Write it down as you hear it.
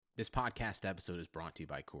This podcast episode is brought to you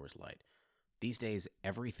by Coors Light. These days,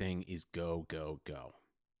 everything is go, go, go.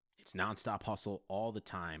 It's nonstop hustle all the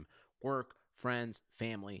time. Work, friends,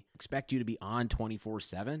 family expect you to be on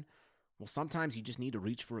 24/7. Well, sometimes you just need to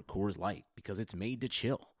reach for a Coors Light because it's made to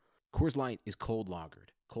chill. Coors Light is cold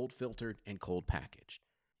lagered, cold filtered, and cold packaged.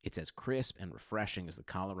 It's as crisp and refreshing as the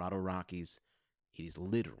Colorado Rockies. It is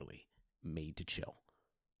literally made to chill.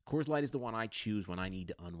 Coors Light is the one I choose when I need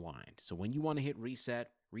to unwind. So when you want to hit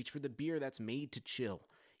reset, reach for the beer that's made to chill.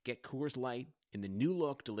 Get Coors Light in the new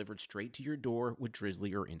look delivered straight to your door with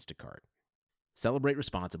Drizzly or Instacart. Celebrate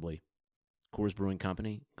responsibly. Coors Brewing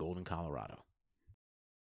Company, Golden, Colorado.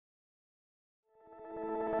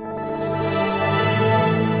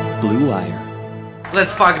 Blue Wire.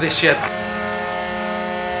 Let's fuck this shit.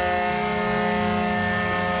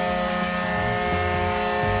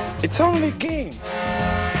 It's only a game.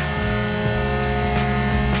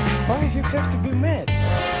 Why you have to be mad?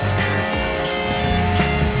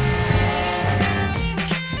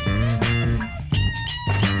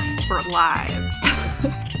 We're live.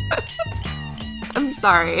 I'm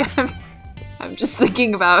sorry. I'm just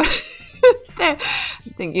thinking about the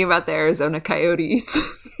Arizona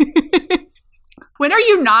Coyotes. When are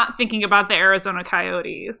you not thinking about the Arizona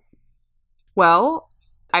Coyotes? Well,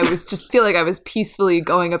 I was just feel like I was peacefully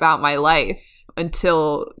going about my life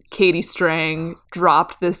until Katie Strang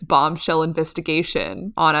dropped this bombshell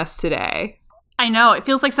investigation on us today. I know. It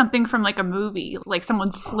feels like something from like a movie. Like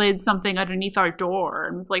someone slid something underneath our door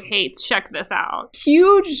and was like, hey, check this out.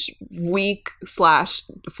 Huge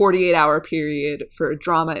week/48-hour period for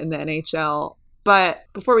drama in the NHL. But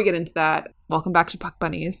before we get into that, welcome back to Puck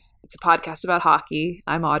Bunnies. It's a podcast about hockey.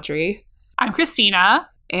 I'm Audrey. I'm Christina.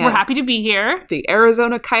 And we're happy to be here. The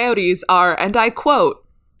Arizona Coyotes are, and I quote,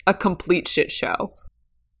 a complete shit show.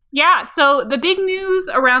 Yeah, so the big news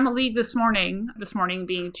around the league this morning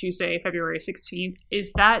being Tuesday, February 16th,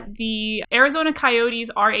 is that the Arizona Coyotes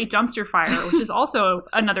are a dumpster fire, which is also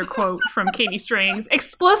another quote from Katie Strang's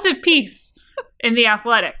explosive piece in The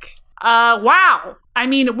Athletic. Wow. I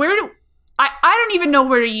mean, I don't even know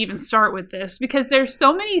where to even start with this because there's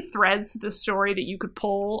so many threads to the story that you could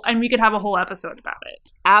pull and we could have a whole episode about it.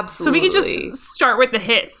 Absolutely. So we could just start with the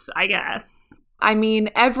hits, I guess. I mean,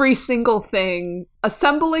 every single thing.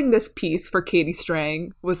 Assembling this piece for Katie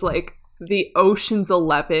Strang was like the Ocean's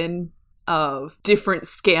 11 of different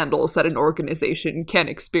scandals that an organization can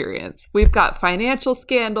experience. We've got financial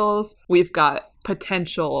scandals. We've got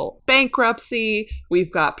potential bankruptcy.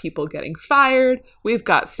 We've got people getting fired. We've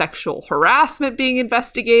got sexual harassment being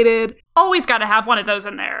investigated. Always got to have one of those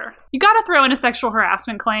in there. You got to throw in a sexual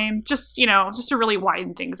harassment claim just to really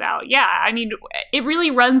widen things out. Yeah, I mean, it really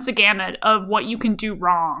runs the gamut of what you can do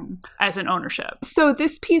wrong as an ownership. So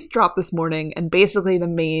this piece dropped this morning, and basically the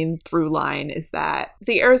main through line is that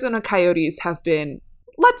the Arizona Coyotes have been,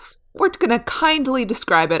 we're going to kindly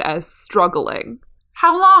describe it as struggling.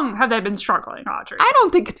 How long have they been struggling, Audrey? I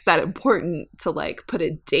don't think it's that important to put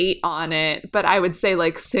a date on it, but I would say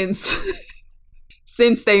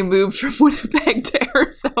since they moved from Winnipeg to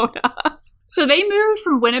Arizona. So they moved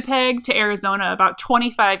from Winnipeg to Arizona about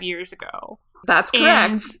 25 years ago. That's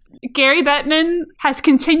correct. And Gary Bettman has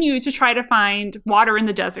continued to try to find water in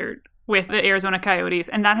the desert with the Arizona Coyotes,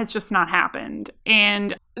 and that has just not happened.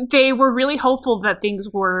 And they were really hopeful that things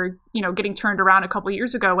were, getting turned around a couple of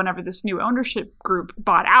years ago whenever this new ownership group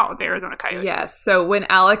bought out the Arizona Coyotes. Yes. So when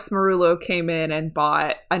Alex Marullo came in and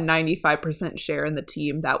bought a 95% share in the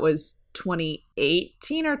team, that was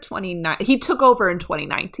 2018 or 2019. He took over in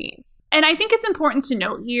 2019. And I think it's important to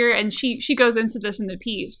note here, and she goes into this in the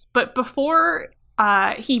piece, but before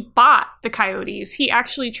he bought the Coyotes, he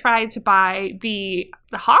actually tried to buy the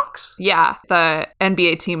Hawks? Yeah, the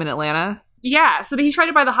NBA team in Atlanta. Yeah, so he tried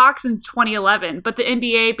to buy the Hawks in 2011, but the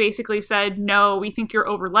NBA basically said, no, we think you're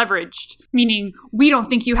over-leveraged, meaning we don't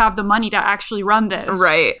think you have the money to actually run this.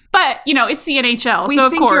 Right. But, it's the NHL, we so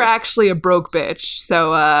of course. think you're actually a broke bitch,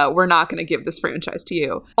 so we're not going to give this franchise to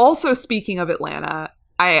you. Also, speaking of Atlanta,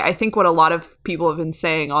 I think what a lot of people have been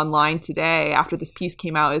saying online today after this piece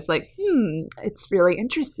came out is it's really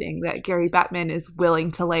interesting that Gary Bettman is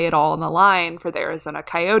willing to lay it all on the line for the Arizona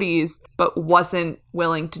Coyotes, but wasn't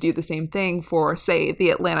willing to do the same thing for, say,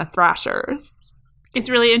 the Atlanta Thrashers. It's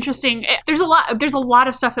really interesting. There's a lot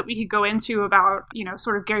of stuff that we could go into about,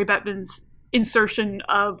 sort of Gary Bettman's insertion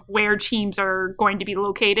of where teams are going to be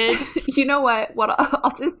located. You know what?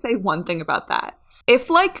 I'll just say one thing about that.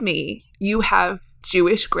 If, like me, you have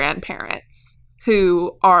Jewish grandparents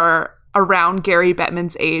who are around Gary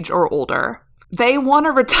Bettman's age or older, they want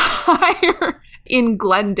to retire in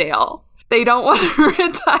Glendale. They don't want to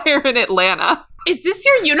retire in Atlanta. Is this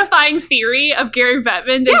your unifying theory of Gary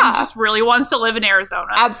Bettman, that he just really wants to live in Arizona?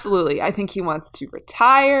 Absolutely. I think he wants to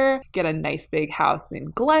retire, get a nice big house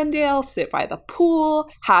in Glendale, sit by the pool,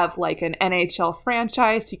 have like an NHL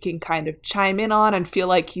franchise he can kind of chime in on and feel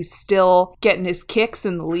like he's still getting his kicks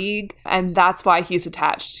in the league. And that's why he's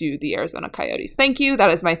attached to the Arizona Coyotes. Thank you.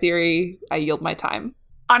 That is my theory. I yield my time.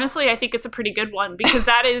 Honestly, I think it's a pretty good one, because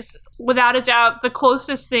that is, without a doubt, the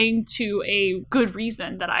closest thing to a good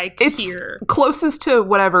reason that I could hear. It's closest to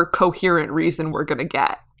whatever coherent reason we're going to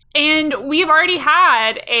get. And we've already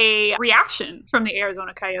had a reaction from the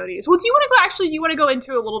Arizona Coyotes. Well, do you want to go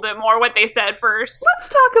into a little bit more what they said first? Let's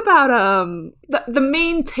talk about the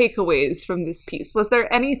main takeaways from this piece. Was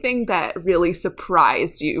there anything that really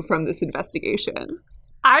surprised you from this investigation?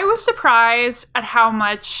 I was surprised at how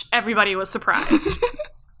much everybody was surprised.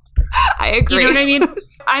 I agree. You know what I mean?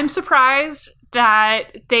 I'm surprised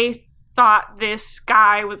that they thought this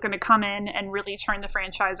guy was going to come in and really turn the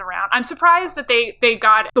franchise around. I'm surprised that they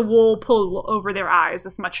got the wool pulled over their eyes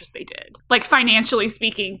as much as they did, like financially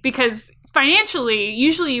speaking, because financially,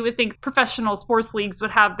 usually you would think professional sports leagues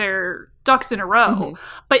would have their ducks in a row. Mm-hmm.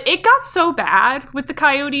 But it got so bad with the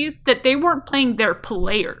Coyotes that they weren't playing their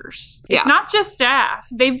players. Yeah. It's not just staff.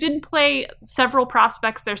 They didn't play several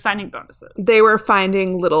prospects their signing bonuses. They were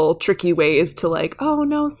finding little tricky ways to like, oh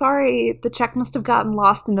no, sorry, the check must have gotten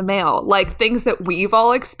lost in the mail. Like things that we've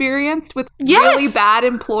all experienced with really bad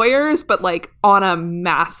employers, but like on a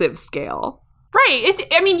massive scale. Right.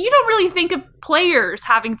 You don't really think of players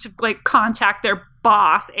having to like contact their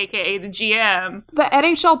boss, aka the GM. The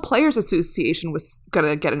NHL Players Association was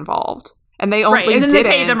gonna get involved, and they only and then didn't they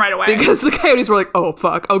paid them right away because the Coyotes were like, "Oh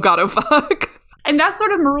fuck, oh god, oh fuck." And that's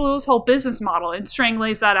sort of Marullo's whole business model, and Strang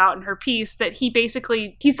lays that out in her piece. That he's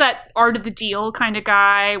that art of the deal kind of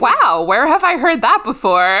guy. Wow, where have I heard that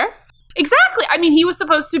before? Exactly. He's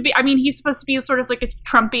supposed to be sort of like a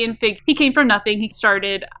Trumpian figure. He came from nothing. He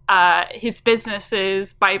started his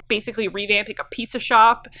businesses by basically revamping a pizza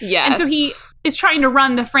shop. Yes. And so he is trying to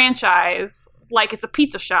run the franchise like it's a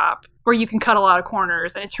pizza shop where you can cut a lot of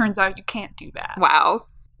corners. And it turns out you can't do that. Wow.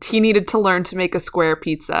 He needed to learn to make a square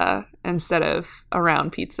pizza instead of a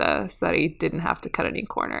round pizza so that he didn't have to cut any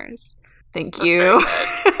corners. Thank you.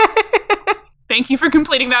 Thank you for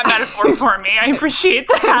completing that metaphor for me. I appreciate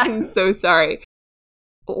that. I'm so sorry.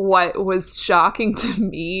 What was shocking to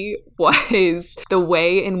me was the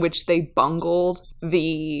way in which they bungled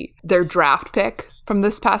their draft pick from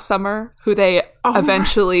this past summer, who they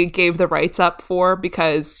eventually gave the rights up for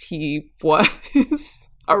because he was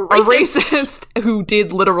a racist who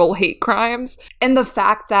did literal hate crimes. And the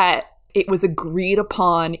fact that it was agreed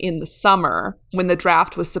upon in the summer when the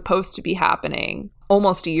draft was supposed to be happening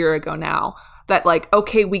almost a year ago now, that like,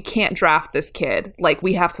 okay, we can't draft this kid. Like,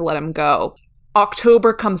 we have to let him go.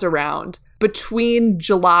 October comes around. Between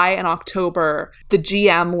July and October, the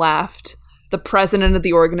GM left. The president of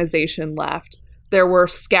the organization left. There were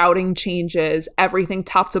scouting changes. Everything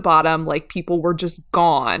top to bottom, like people were just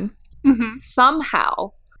gone. Mm-hmm.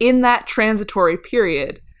 Somehow, in that transitory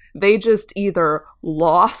period, they just either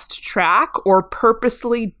lost track or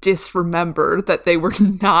purposely disremembered that they were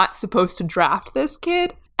not supposed to draft this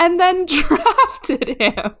kid. And then drafted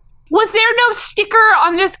him. Was there no sticker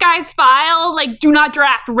on this guy's file? Like, do not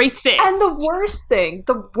draft racist. And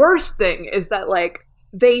the worst thing is that, like,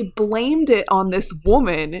 they blamed it on this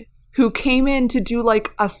woman who came in to do,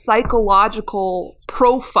 like, a psychological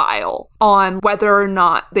profile on whether or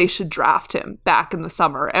not they should draft him back in the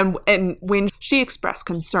summer. And when she expressed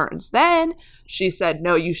concerns, then she said,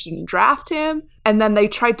 no, you shouldn't draft him. And then they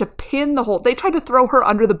tried to they tried to throw her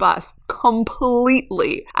under the bus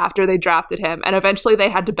completely after they drafted him. And eventually they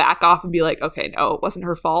had to back off and be like, okay, no, it wasn't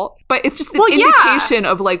her fault. But it's just an indication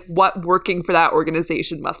of, like, what working for that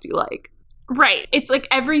organization must be like. Right. It's like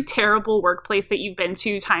every terrible workplace that you've been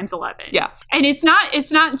to times 11. Yeah. And it's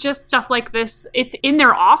not just stuff like this. It's in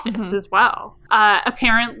their office as well.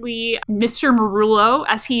 Apparently, Mr. Marullo,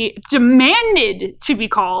 as he demanded to be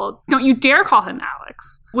called, don't you dare call him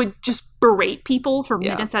Alex, would just berate people for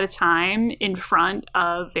minutes at a time in front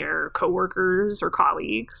of their coworkers or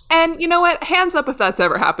colleagues. And you know what? Hands up if that's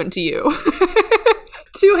ever happened to you.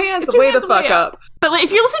 Two hands, way the fuck up. But like,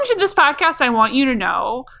 if you listen to this podcast, I want you to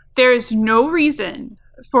know there is no reason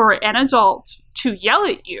for an adult to yell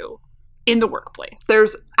at you in the workplace.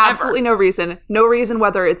 There's absolutely no reason. No reason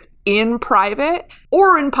whether it's in private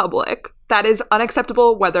or in public. That is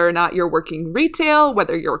unacceptable whether or not you're working retail,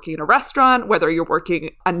 whether you're working in a restaurant, whether you're working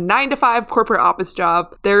a 9-to-5 corporate office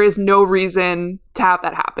job. There is no reason to have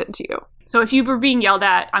that happen to you. So if you were being yelled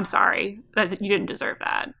at, I'm sorry that you didn't deserve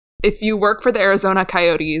that. If you work for the Arizona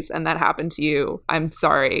Coyotes and that happened to you, I'm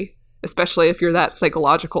sorry. especially if you're that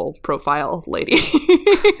psychological profile lady.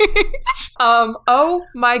 Oh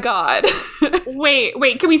my God.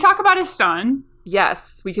 Wait, can we talk about his son?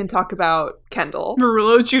 Yes, we can talk about Kendall.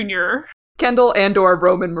 Marullo Jr. Kendall and/or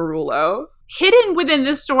Roman Marullo. Hidden within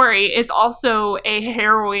this story is also a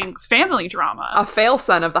harrowing family drama. A fail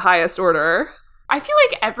son of the highest order. I feel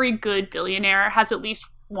like every good billionaire has at least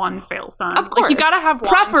one fail son. Of course. Like, you gotta have one.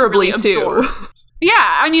 Preferably to really two. Yeah,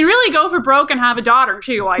 I mean, really go for broke and have a daughter,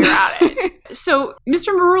 too, while you're at it. So Mr.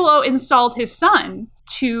 Marullo installed his son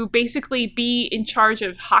to basically be in charge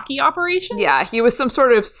of hockey operations. Yeah, he was some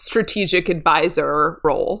sort of strategic advisor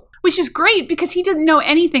role. Which is great because he didn't know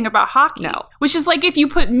anything about hockey. No. Which is like if you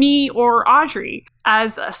put me or Audrey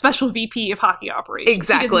as a special VP of hockey operations.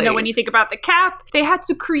 Exactly. He doesn't know anything about the cap. They had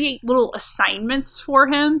to create little assignments for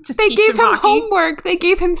him to They teach gave him hockey. homework. They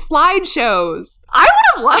gave him slideshows. I would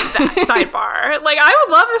have loved that, sidebar. Like, I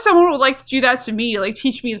would love if someone would like to do that to me, like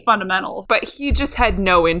teach me the fundamentals. But he just had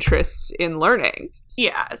no interest in learning.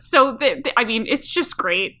 Yeah, so, I mean, it's just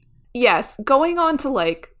great. Yes, going on to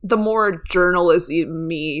like the more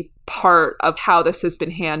journalism-y part of how this has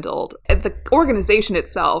been handled, the organization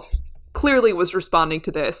itself clearly was responding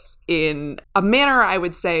to this in a manner I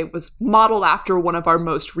would say was modeled after one of our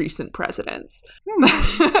most recent presidents.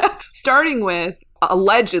 Starting with,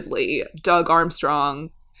 allegedly, Doug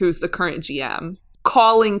Armstrong, who's the current GM,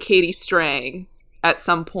 calling Katie Strang at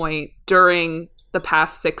some point during the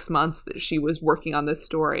past 6 months that she was working on this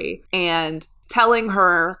story and telling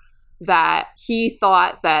her that he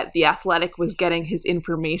thought that The Athletic was getting his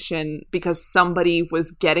information because somebody was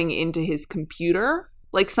getting into his computer.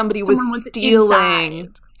 Like somebody was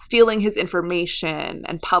stealing his information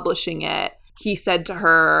and publishing it. He said to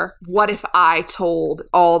her, what if I told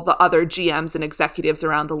all the other GMs and executives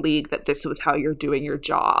around the league that this was how you're doing your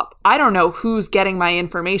job? I don't know who's getting my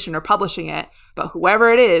information or publishing it, but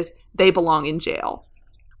whoever it is, they belong in jail.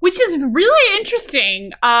 Which is really interesting,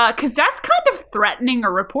 because that's kind of threatening a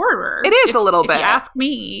reporter. It is a little bit. If you ask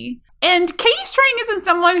me. And Katie Strang isn't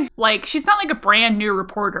someone, like, she's not like a brand new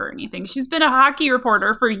reporter or anything. She's been a hockey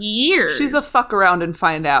reporter for years. She's a fuck around and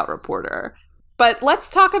find out reporter. But let's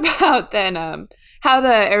talk about then how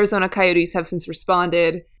the Arizona Coyotes have since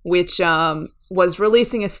responded, which was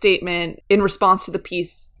releasing a statement in response to the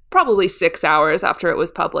piece probably 6 hours after it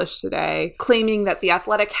was published today, claiming that The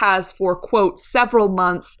Athletic has for, quote, several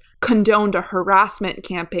months condoned a harassment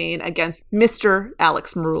campaign against Mr.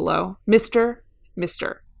 Alex Marullo. Mr.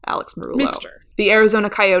 Alex Marullo. The Arizona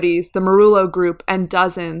Coyotes, the Marullo Group, and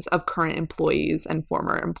dozens of current employees and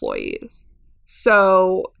former employees.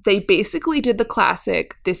 So they basically did the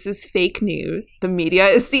classic, this is fake news, the media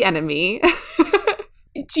is the enemy.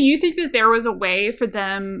 Do you think that there was a way for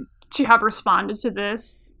them to have responded to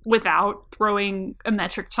this without throwing a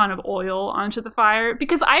metric ton of oil onto the fire?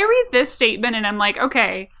 Because I read this statement and I'm like,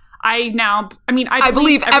 okay, I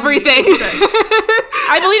believe everything.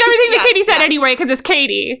 I believe everything that Katie said anyway, because it's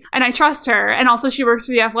Katie, and I trust her. And also she works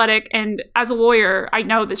for The Athletic, and as a lawyer, I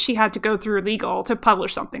know that she had to go through legal to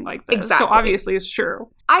publish something like this. Exactly. So obviously it's true.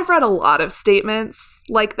 I've read a lot of statements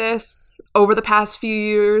like this over the past few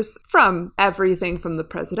years, from everything from the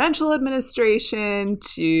presidential administration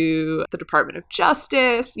to the Department of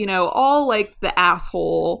Justice, you know, all like the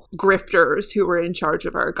asshole grifters who were in charge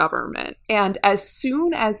of our government. And as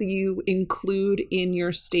soon as you include in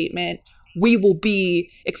your statement, we will be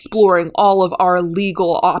exploring all of our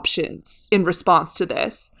legal options in response to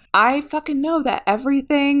this, I fucking know that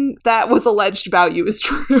everything that was alleged about you is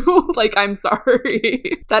true. Like, I'm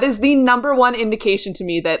sorry. That is the number one indication to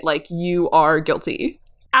me that, like, you are guilty.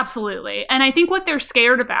 Absolutely. And I think what they're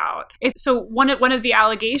scared about is, so one of the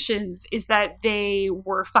allegations is that they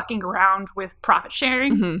were fucking around with profit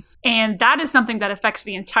sharing. Mm-hmm. And that is something that affects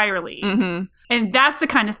the entire league. Mm-hmm. And that's the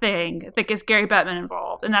kind of thing that gets Gary Bettman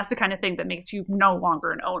involved. And that's the kind of thing that makes you no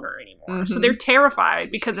longer an owner anymore. Mm-hmm. So they're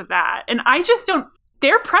terrified because of that. And I just don't,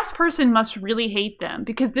 their press person must really hate them,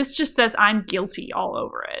 because this just says I'm guilty all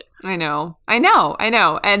over it. I know.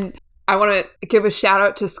 And I want to give a shout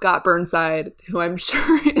out to Scott Burnside, who I'm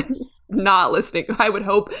sure is not listening. I would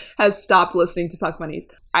hope has stopped listening to Puck Bunnies.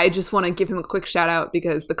 I just want to give him a quick shout out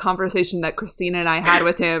because the conversation that Christina and I had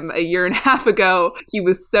with him a year and a half ago, he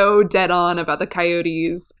was so dead on about the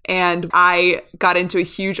Coyotes. And I got into a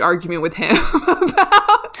huge argument with him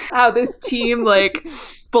about how this team, like,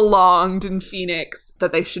 belonged in Phoenix,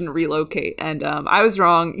 that they shouldn't relocate. And I was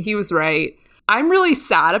wrong. He was right. I'm really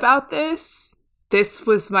sad about this. This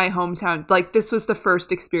was my hometown. Like, this was the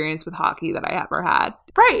first experience with hockey that I ever had.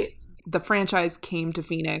 Right. The franchise came to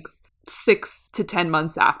Phoenix 6 to 10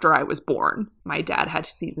 months after I was born. My dad had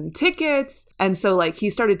season tickets. And so like he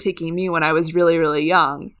started taking me when I was really, really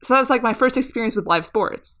young. So that was like my first experience with live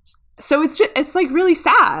sports. So it's like really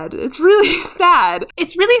sad. It's really sad.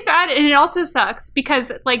 It's really sad, and it also sucks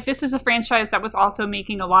because like this is a franchise that was also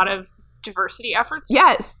making a lot of diversity efforts.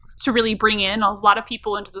 Yes. To really bring in a lot of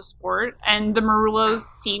people into the sport, and the Marullos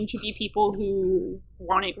seem to be people who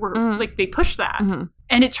like they pushed that. Mm-hmm.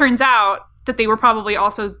 And it turns out that they were probably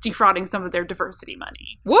also defrauding some of their diversity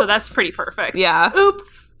money. Whoops. So that's pretty perfect. Yeah.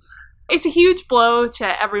 Oops. It's a huge blow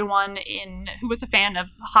to everyone who was a fan of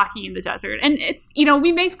hockey in the desert. And it's,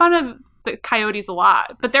 we make fun of the Coyotes a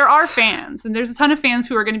lot, but there are fans, and there's a ton of fans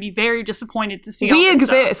who are going to be very disappointed to see all this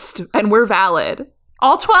exist, stuff. And we're valid.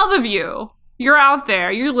 All 12 of you, you're out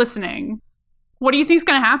there, you're listening. What do you think's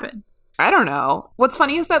going to happen? I don't know. What's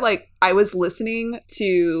funny is that, like, I was listening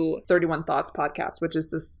to 31 Thoughts podcast, which is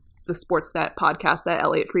the Sportsnet podcast that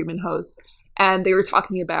Elliot Friedman hosts, and they were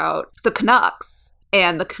talking about the Canucks.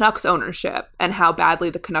 And the Canucks ownership and how badly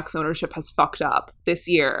the Canucks ownership has fucked up this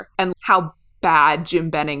year and how bad Jim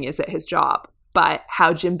Benning is at his job, but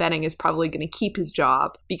how Jim Benning is probably going to keep his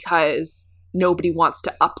job because nobody wants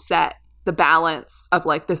to upset the balance of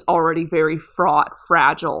like this already very fraught,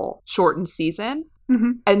 fragile, shortened season.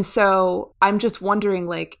 Mm-hmm. And so I'm just wondering,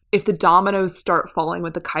 like, if the dominoes start falling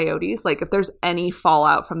with the Coyotes, like if there's any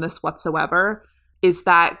fallout from this whatsoever, is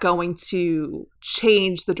that going to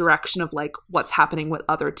change the direction of like what's happening with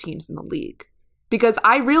other teams in the league? Because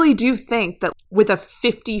I really do think that with a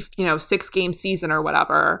 6-game season or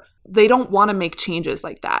whatever, they don't want to make changes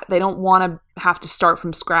like that. They don't want to have to start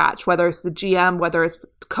from scratch, whether it's the GM, whether it's the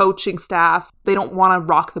coaching staff. They don't want to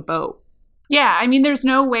rock the boat. Yeah, I mean, there's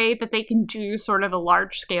no way that they can do sort of a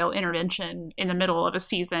large-scale intervention in the middle of a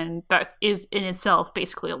season that is in itself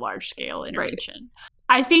basically a large-scale intervention. Right.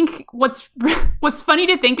 I think what's funny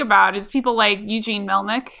to think about is people like Eugene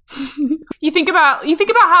Melnyk. You think about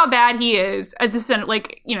how bad he is at the Senate,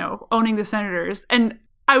 like, owning the Senators. And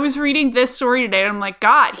I was reading this story today, and I'm like,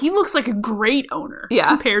 God, he looks like a great owner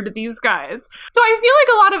compared to these guys. So I feel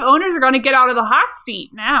like a lot of owners are going to get out of the hot seat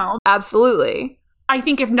now. Absolutely. I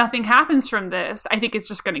think if nothing happens from this, I think it's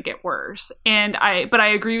just going to get worse. But I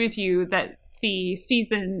agree with you that the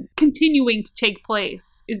season continuing to take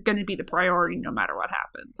place is going to be the priority no matter what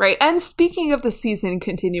happens. Right. And speaking of the season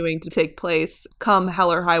continuing to take place, come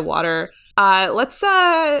hell or high water, let's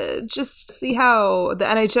just see how the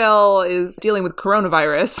NHL is dealing with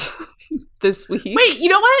coronavirus this week. Wait, you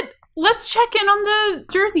know what? Let's check in on the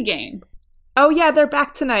Jersey game. Oh, yeah, they're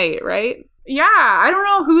back tonight, right? Yeah, I don't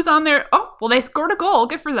know who's on there. Oh, well, they scored a goal.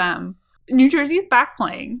 Good for them. New Jersey's back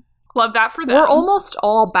playing. Love that for them. We're almost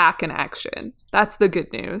all back in action. That's the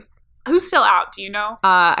good news. Who's still out? Do you know?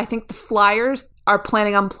 I think the Flyers are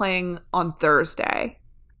planning on playing on Thursday,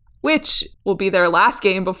 which will be their last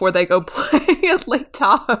game before they go play at Lake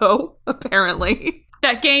Tahoe, apparently.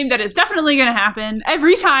 That game that is definitely going to happen.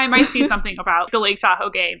 Every time I see something about the Lake Tahoe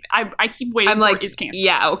game, I keep waiting for it is canceled.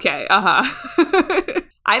 Yeah, okay,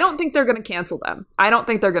 I don't think they're going to cancel them. I don't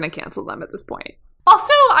think they're going to cancel them at this point.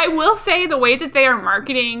 Also, I will say the way that they are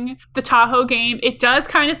marketing the Tahoe game, it does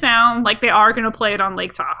kind of sound like they are going to play it on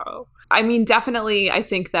Lake Tahoe. I mean, definitely, I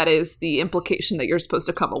think that is the implication that you're supposed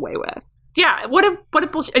to come away with. Yeah, what a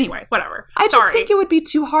bullshit. Anyway, whatever. I just think it would be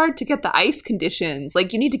too hard to get the ice conditions.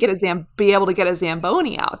 Like, you need to get be able to get a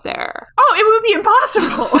Zamboni out there. Oh, it would be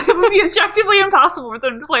impossible. It would be objectively impossible for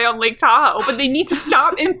them to play on Lake Tahoe, but they need to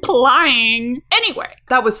stop implying. Anyway.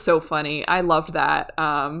 That was so funny. I loved that.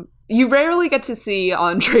 You rarely get to see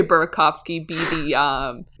Andre Burakovsky be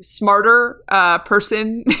the smarter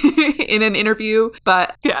person in an interview,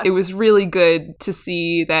 but It was really good to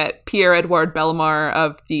see that Pierre-Edouard Bellemare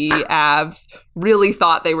of the Avs really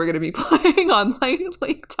thought they were going to be playing on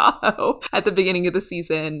Lake Tahoe at the beginning of the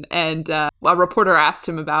season. And a reporter asked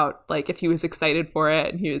him about like if he was excited for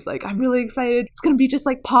it, and he was like, "I'm really excited. It's going to be just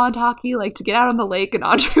like pond hockey, like to get out on the lake." And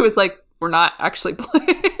Andre was like, "We're not actually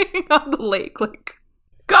playing on the lake, like."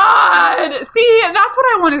 God! See, that's what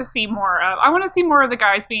I want to see more of. I want to see more of the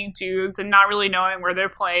guys being dudes and not really knowing where they're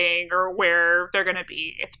playing or where they're going to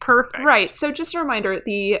be. It's perfect. Right. So just a reminder,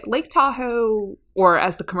 the Lake Tahoe, or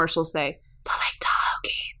as the commercials say, the Lake Tahoe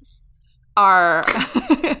games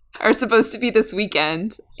are supposed to be this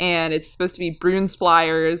weekend. And it's supposed to be Bruins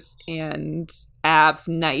Flyers and Avs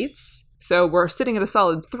Knights. So we're sitting at a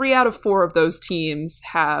solid 3 out of 4 of those teams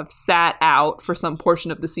have sat out for some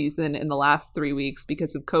portion of the season in the last 3 weeks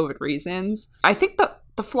because of COVID reasons. I think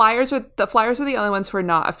the Flyers are the only ones who are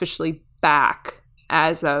not officially back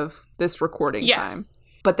as of this recording time.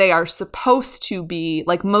 but they are supposed to be,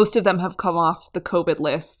 like, most of them have come off the COVID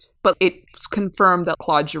list, but it's confirmed that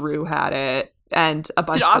Claude Giroux had it and a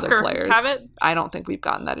bunch of Oscar other players. have it? I don't think we've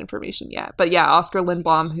gotten that information yet. But yeah, Oscar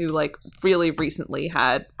Lindblom, who like really recently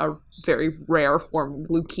had a very rare form of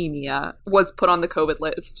leukemia, was put on the COVID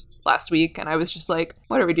list last week. And I was just like,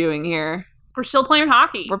 what are we doing here? We're still playing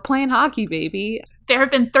hockey. We're playing hockey, baby. There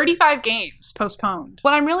have been 35 games postponed.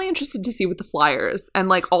 What I'm really interested to see with the Flyers and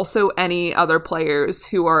like also any other players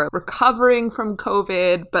who are recovering from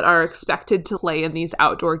COVID but are expected to play in these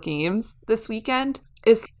outdoor games this weekend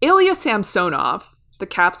is Ilya Samsonov, the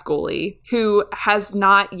Caps goalie, who has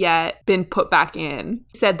not yet been put back in,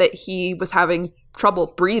 said that he was having trouble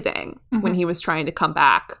breathing when he was trying to come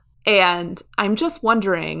back. And I'm just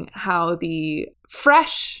wondering how the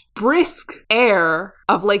fresh, brisk air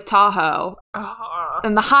of Lake Tahoe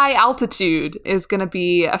and the high altitude is going to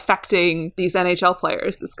be affecting these NHL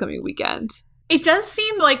players this coming weekend. It does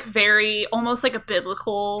seem like almost like a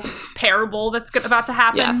biblical parable that's about to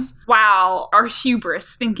happen. Yes. Wow, our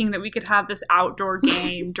hubris thinking that we could have this outdoor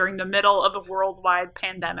game during the middle of a worldwide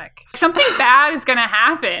pandemic. Something bad is going to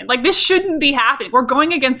happen. Like, this shouldn't be happening. We're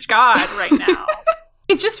going against God right now.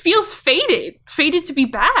 It just feels fated to be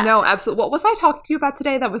bad. No, absolutely. What was I talking to you about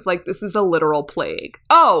today that was like, this is a literal plague?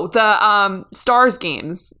 Oh, the Stars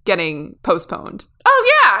games getting postponed.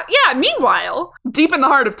 Oh, yeah. Meanwhile, Deep in the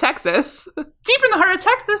heart of Texas,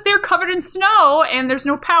 they're covered in snow and there's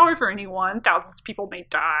no power for anyone. Thousands of people may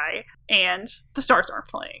die and the Stars aren't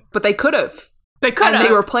playing. but they could have. They could have. And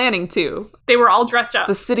they were planning to. They were all dressed up.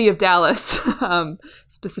 The city of Dallas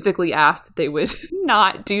specifically asked that they would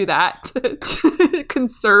not do that to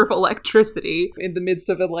conserve electricity in the midst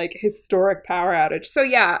of a like historic power outage. So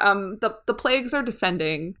yeah, the plagues are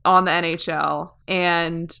descending on the NHL,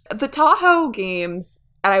 and the Tahoe games.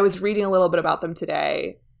 And I was reading a little bit about them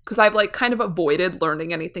today because I've like kind of avoided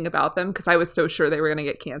learning anything about them because I was so sure they were going to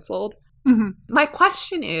get canceled. Mm-hmm. My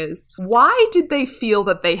question is, why did they feel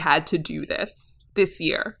that they had to do this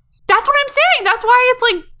year? That's what I'm saying. That's why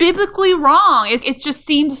it's like biblically wrong. It just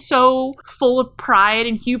seems so full of pride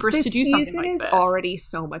and hubris to do something like this. The season is already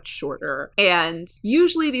so much shorter. And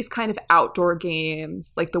usually these kind of outdoor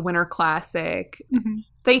games, like the Winter Classic,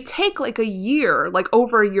 they take like a year, like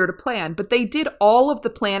over a year to plan. But they did all of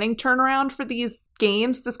the planning turnaround for these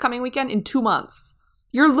games this coming weekend in 2 months.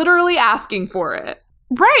 You're literally asking for it.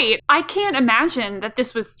 Right. I can't imagine that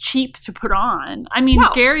this was cheap to put on. I mean, No.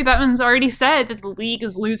 Gary Bettman's already said that the league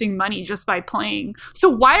is losing money just by playing. So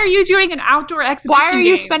why are you doing an outdoor exhibition Why are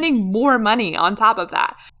you game? spending more money on top of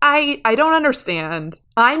that? I don't understand.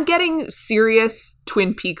 I'm getting serious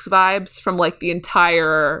Twin Peaks vibes from like the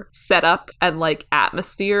entire setup and like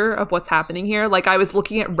atmosphere of what's happening here. Like I was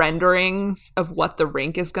looking at renderings of what the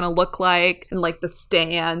rink is going to look like and like the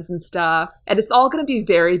stands and stuff. And it's all going to be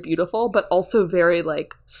very beautiful, but also very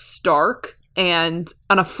like stark and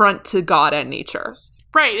an affront to God and nature.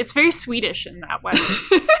 Right. It's very Swedish in that way.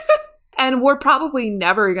 And we're probably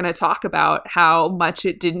never going to talk about how much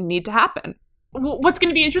it didn't need to happen. What's going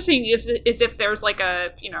to be interesting is if there's like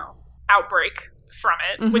a, outbreak from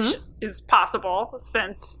it, which is possible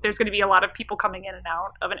since there's going to be a lot of people coming in and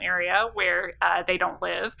out of an area where they don't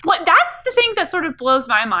live. That's the thing that sort of blows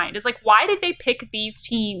my mind is like, why did they pick these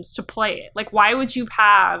teams to play it? Like, why would you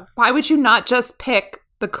not just pick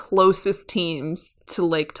the closest teams to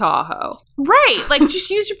Lake Tahoe? Right. Like, just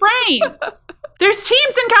use your brains. There's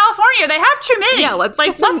teams in California. They have too many. Yeah, let's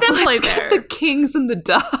let them play there. The Kings and the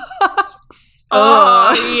Ducks.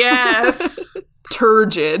 Oh, yes.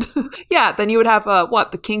 Turgid. Yeah, then you would have,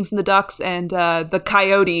 the Kings and the Ducks and the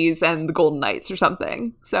Coyotes and the Golden Knights or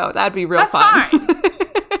something. So that'd be real fun. Fine.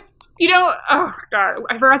 Oh, God,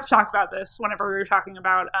 I forgot to talk about this whenever we were talking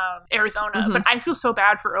about Arizona, but I feel so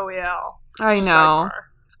bad for OEL. I Just know. sidebar.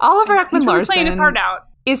 Oliver He's really Ekman-Larsson. playing his heart out.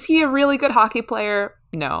 Is he a really good hockey player?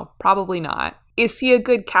 No, probably not. Is he a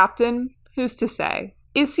good captain? Who's to say?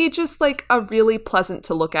 Is he just like a really pleasant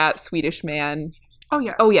to look at Swedish man? Oh,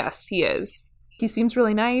 yes. Oh, yes, he is. He seems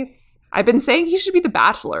really nice. I've been saying he should be the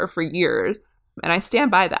Bachelor for years, and I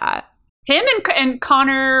stand by that. Him and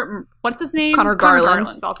Connor, what's his name? Connor Garland.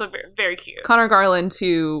 Garland's also very, very cute. Connor Garland,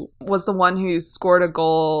 who was the one who scored a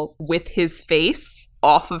goal with his face,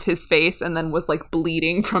 off of his face, and then was like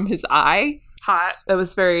bleeding from his eye. Hot. That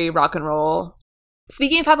was very rock and roll.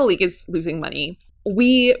 Speaking of how the league is losing money,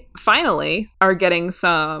 we finally are getting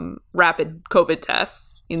some rapid COVID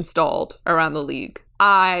tests installed around the league.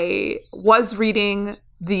 I was reading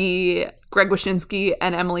the Greg Wyshynski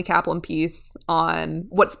and Emily Kaplan piece on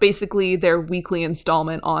what's basically their weekly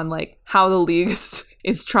installment on like how the league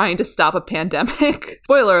is trying to stop a pandemic.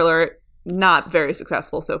 Spoiler alert, not very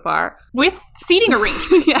successful so far. With seating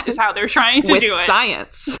arrangements Yes. is how they're trying to With do it.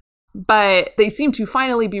 science. But they seem to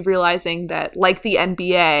finally be realizing that, like the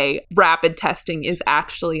NBA, rapid testing is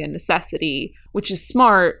actually a necessity, which is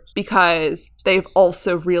smart because they've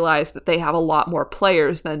also realized that they have a lot more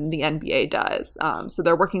players than the NBA does. So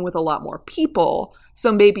they're working with a lot more people.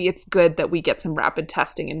 So maybe it's good that we get some rapid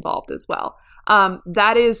testing involved as well.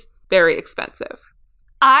 That is very expensive.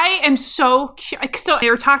 I am so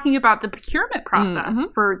they were talking about the procurement process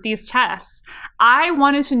for these tests. I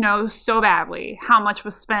wanted to know so badly how much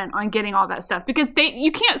was spent on getting all that stuff because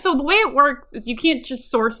you can't. So the way it works is you can't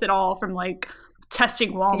just source it all from like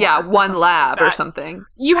testing Walmart. Yeah, one lab like or something.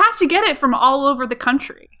 You have to get it from all over the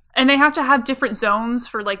country, and they have to have different zones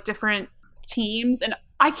for like different teams. And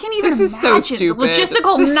I can't even. This is so imagine stupid. the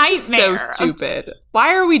logistical This nightmare. is so stupid.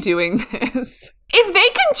 Why are we doing this? If they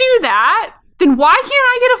can do that, then why can't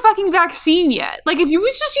I get a fucking vaccine yet? Like, if you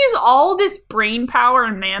would just use all this brain power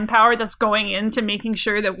and manpower that's going into making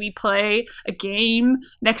sure that we play a game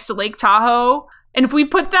next to Lake Tahoe, and if we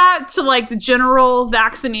put that to, like, the general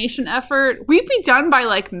vaccination effort, we'd be done by,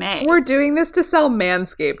 like, May. We're doing this to sell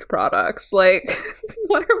Manscaped products. Like,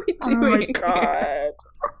 what are we doing? Oh my God.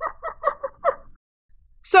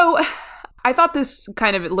 So I thought this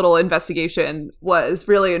kind of little investigation was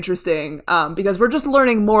really interesting because we're just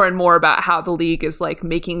learning more and more about how the league is like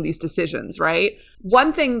making these decisions, right?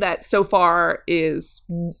 One thing that so far is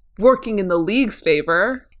working in the league's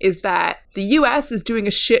favor is that the US is doing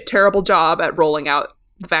a terrible job at rolling out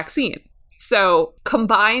the vaccine. So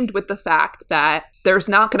combined with the fact that there's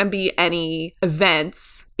not going to be any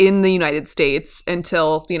events in the United States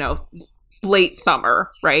until, late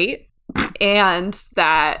summer, right? And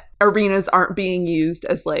that arenas aren't being used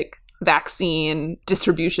as like vaccine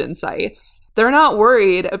distribution sites. They're not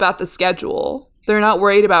worried about the schedule. They're not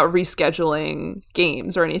worried about rescheduling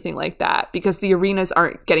games or anything like that because the arenas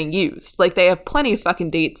aren't getting used. Like they have plenty of fucking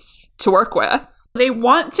dates to work with. They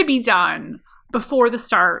want to be done before the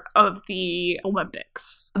start of the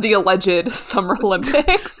Olympics. The alleged Summer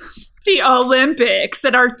Olympics. The Olympics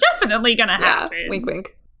that are definitely going to happen. Wink,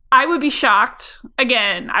 wink. I would be shocked.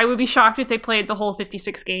 Again, I would be shocked if they played the whole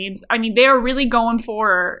 56 games. I mean, they are really going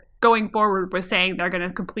forward with saying they're going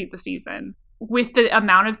to complete the season. With the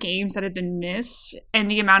amount of games that have been missed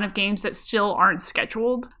and the amount of games that still aren't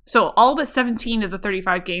scheduled. So all but 17 of the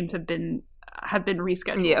 35 games have been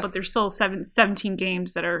rescheduled, yes. But there's still 17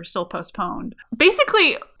 games that are still postponed.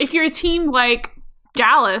 Basically, if you're a team like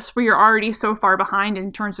Dallas, where you're already so far behind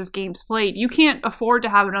in terms of games played, you can't afford to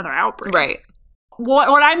have another outbreak. Right.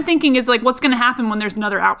 What I'm thinking is, like, what's going to happen when there's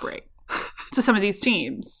another outbreak to some of these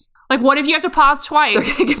teams? Like, what if you have to pause twice? They're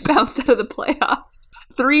going to get bounced out of the playoffs.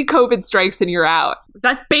 3 COVID strikes and you're out.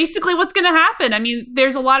 That's basically what's going to happen. I mean,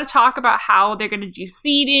 there's a lot of talk about how they're going to do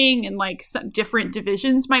seeding and, like, some different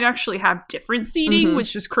divisions might actually have different seeding,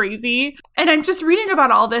 which is crazy. And I'm just reading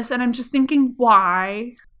about all this, and I'm just thinking,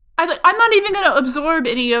 why? I'm not even going to absorb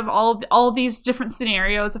any of all of these different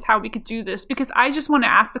scenarios of how we could do this because I just want to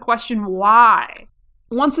ask the question, why?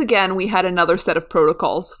 Once again, we had another set of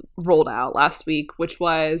protocols rolled out last week, which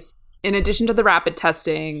was, in addition to the rapid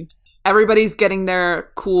testing, everybody's getting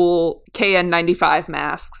their cool KN95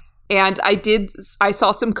 masks. And I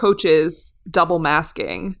saw some coaches double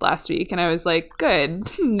masking last week, and I was like, good,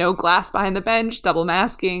 no glass behind the bench, double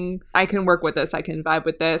masking. I can work with this. I can vibe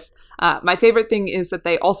with this. My favorite thing is that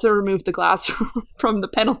they also removed the glass from the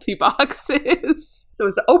penalty boxes. So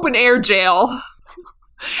it's open air jail.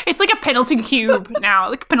 It's like a penalty cube now,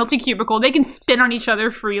 like a penalty cubicle. They can spin on each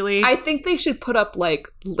other freely. I think they should put up, like,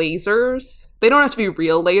 lasers. They don't have to be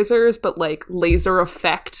real lasers, but, like, laser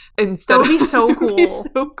effect instead. That would be so cool. That would be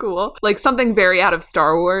so cool. Like, something very out of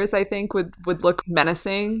Star Wars, I think, would look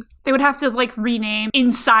menacing. They would have to, like, rename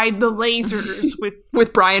Inside the Lasers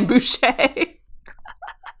with Brian Boucher.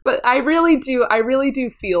 But I really do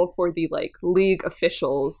feel for the, like, league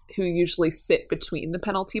officials who usually sit between the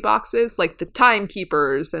penalty boxes, like the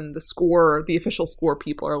timekeepers and the official score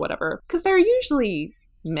people or whatever. Because they're usually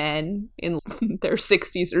men in their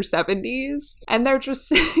 60s or 70s. And they're just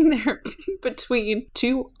sitting there between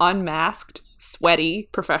 2 unmasked, sweaty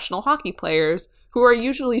professional hockey players who are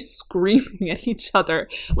usually screaming at each other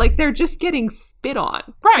like they're just getting spit on.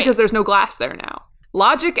 Right. Because there's no glass there now.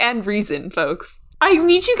 Logic and reason, folks. I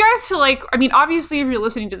need you guys to, like, I mean, obviously, if you're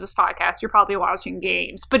listening to this podcast, you're probably watching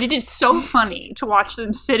games, but it is so funny to watch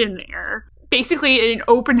them sit in there, basically in an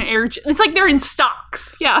open air. It's like they're in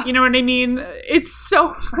stocks. Yeah. You know what I mean? It's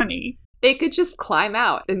so funny. They could just climb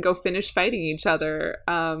out and go finish fighting each other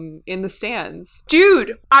in the stands.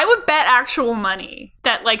 Dude, I would bet actual money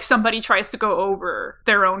that like somebody tries to go over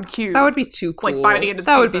their own cube. That would be too cool. Like by the end of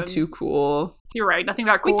the that season. would be too cool. You're right. Nothing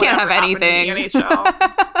that cool. We can't have ever happened anything. in the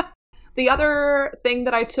NHL. The other thing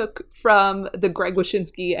that I took from the Greg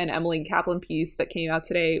Wyshynski and Emily Kaplan piece that came out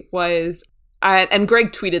today was, and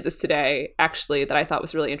Greg tweeted this today, actually, that I thought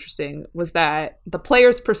was really interesting, was that the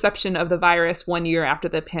players' perception of the virus 1 year after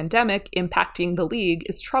the pandemic impacting the league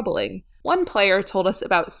is troubling. One player told us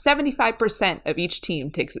about 75% of each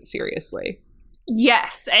team takes it seriously.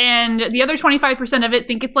 Yes, and the other 25% of it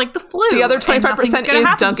think it's like the flu. The other 25% is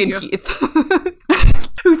Duncan Keith.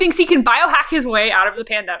 Who thinks he can biohack his way out of the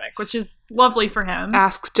pandemic, which is lovely for him.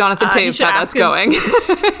 Ask Jonathan Taves how that's going.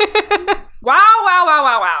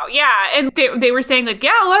 Wow. Yeah, and they were saying like,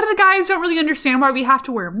 yeah, a lot of the guys don't really understand why we have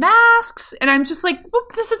to wear masks. And I'm just like, well,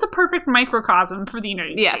 this is a perfect microcosm for the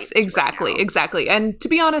United States. Yes, exactly. And to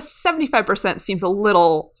be honest, 75% seems a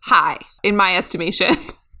little high in my estimation.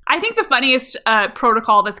 I think the funniest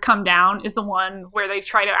protocol that's come down is the one where they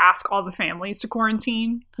try to ask all the families to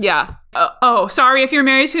quarantine. Yeah. Sorry, if you're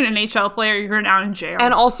married to an NHL player, you're now in jail.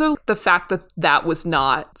 And also the fact that that was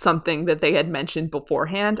not something that they had mentioned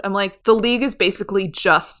beforehand. I'm like, the league is basically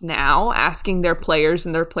just now asking their players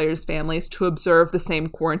and their players' families to observe the same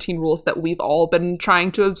quarantine rules that we've all been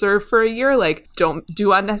trying to observe for a year. Like, don't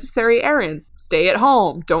do unnecessary errands, stay at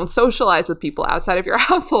home, don't socialize with people outside of your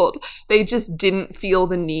household. They just didn't feel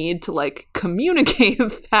the need to like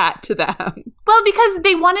communicate that to them. Well, because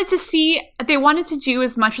they wanted to do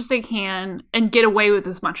as much as they can and get away with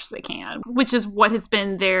as much as they can, which is what has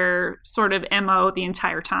been their sort of MO the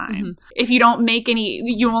entire time. Mm-hmm. If you don't make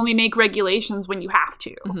you only make regulations when you have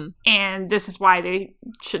to. Mm-hmm. And this is why they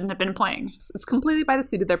shouldn't have been playing. It's completely by the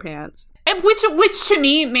seat of their pants. And which to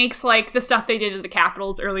me makes like the stuff they did to the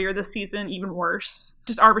Capitals earlier this season even worse.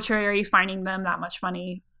 Just arbitrary, fining them that much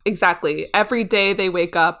money. Exactly. Every day they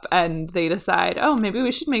wake up and they decide, oh, maybe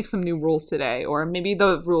we should make some new rules today, or maybe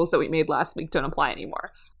the rules that we made last week don't apply anymore.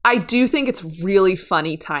 I do think it's really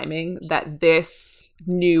funny timing that this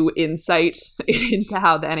new insight into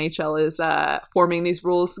how the NHL is forming these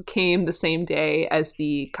rules came the same day as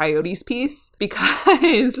the Coyotes piece,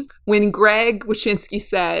 because when Greg Wyshynski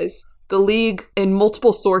says, the league, in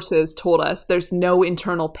multiple sources, told us there's no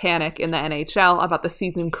internal panic in the NHL about the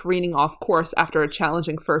season careening off course after a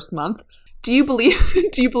challenging first month. Do you believe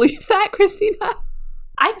that, Christina?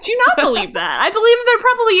 I do not believe that. I believe there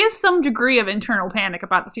probably is some degree of internal panic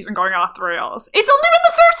about the season going off the rails. It's only been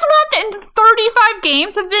the first month and 35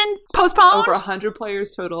 games have been postponed. Over 100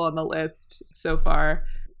 players total on the list so far.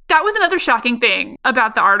 That was another shocking thing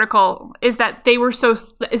about the article, is that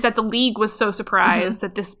the league was so surprised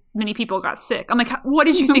that this many people got sick. I'm like, what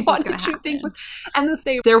did you think was going to happen? And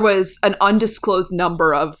there was an undisclosed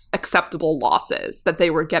number of acceptable losses that they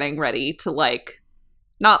were getting ready to like,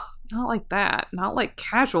 not like that, not like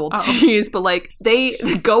casualties, but like they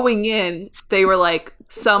going in, they were like,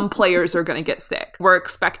 some players are going to get sick. We're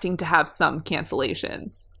expecting to have some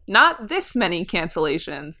cancellations. Not this many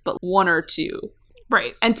cancellations, but one or two.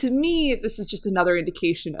 Right. And to me, this is just another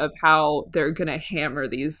indication of how they're going to hammer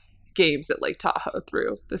these games at Lake Tahoe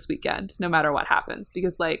through this weekend, no matter what happens.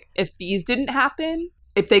 Because, like, if these didn't happen,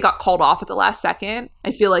 if they got called off at the last second,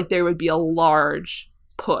 I feel like there would be a large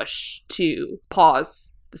push to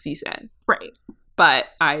pause the season. Right. But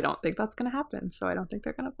I don't think that's going to happen. So I don't think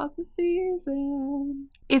they're going to pause the season.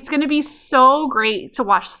 It's going to be so great to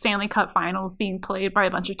watch the Stanley Cup Finals being played by a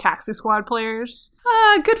bunch of Taxi Squad players.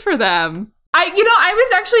 Good for them. I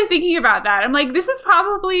was actually thinking about that. I'm like, this is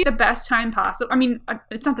probably the best time possible. I mean,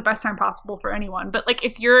 it's not the best time possible for anyone, but like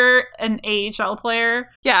if you're an AHL player.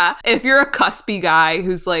 Yeah, if you're a cuspy guy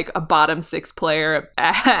who's like a bottom six player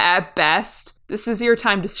at best, this is your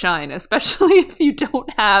time to shine, especially if you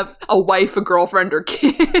don't have a wife, a girlfriend, or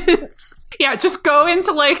kids. Yeah, just go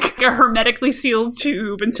into like a hermetically sealed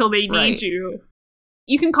tube until they need you.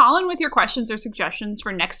 You can call in with your questions or suggestions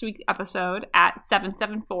for next week's episode at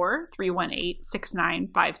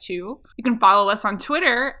 774-318-6952. You can follow us on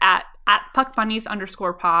Twitter at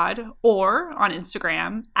 @PuckBunnies_pod or on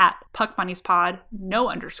Instagram at PuckBunniesPod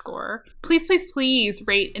 _. Please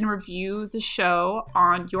rate and review the show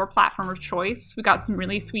on your platform of choice. We got some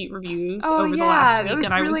really sweet reviews over the last week. That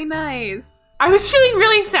was really nice. I was feeling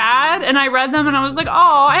really sad, and I read them, and I was like,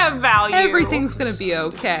 oh, I have value. Everything's going to be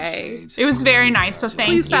okay. It was very nice, so thank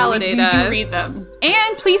you. Please validate us. Do read them.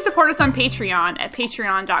 And please support us on Patreon at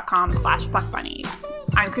patreon.com/PuckBunnies.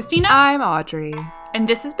 I'm Christina. I'm Audrey. And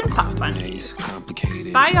this has been Puck Bunnies.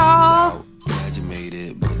 Bye, y'all. Glad you made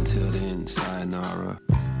it, but until then, sayonara.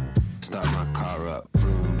 Start my car up,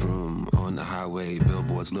 vroom, vroom. highway.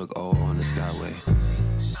 Billboards look all on the skyway.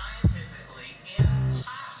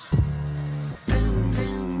 Vroom,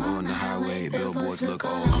 vroom, on the highway. Billboards look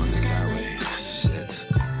all on the skyway. Shit.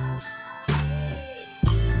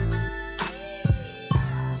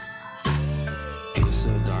 You're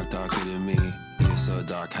so dark, darker than me. You're so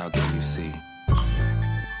dark, how can you see?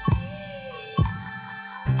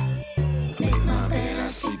 Make my bed, I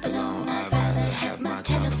sleep alone. I'd rather have my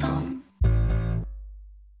telephone.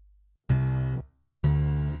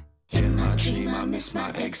 In my dream, I miss my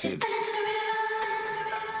exit.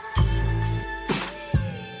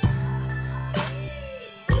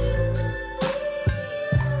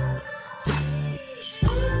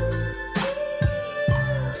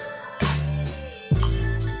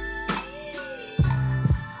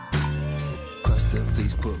 Cluster,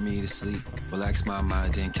 please put me to sleep. Relax my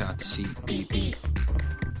mind and count the sheep. Beep, beep.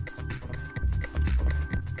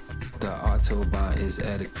 The Autobahn is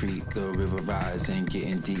at a creek. The river rise and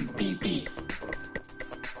getting deep. Beep, beep.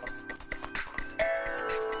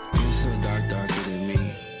 You're so dark, darker than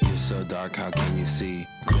me. You're so dark, how can you see?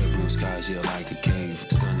 Clear blue skies, you're like a cave.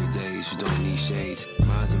 Sunny days, you don't need shades.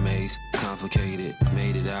 Mine's a maze, complicated.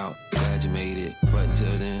 Made it out, glad you made it. But until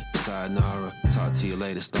then, sayonara. Talk to you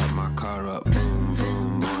later, start my car up. Vroom,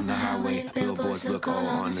 vroom, on the highway. Billboards look all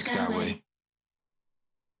on the skyway.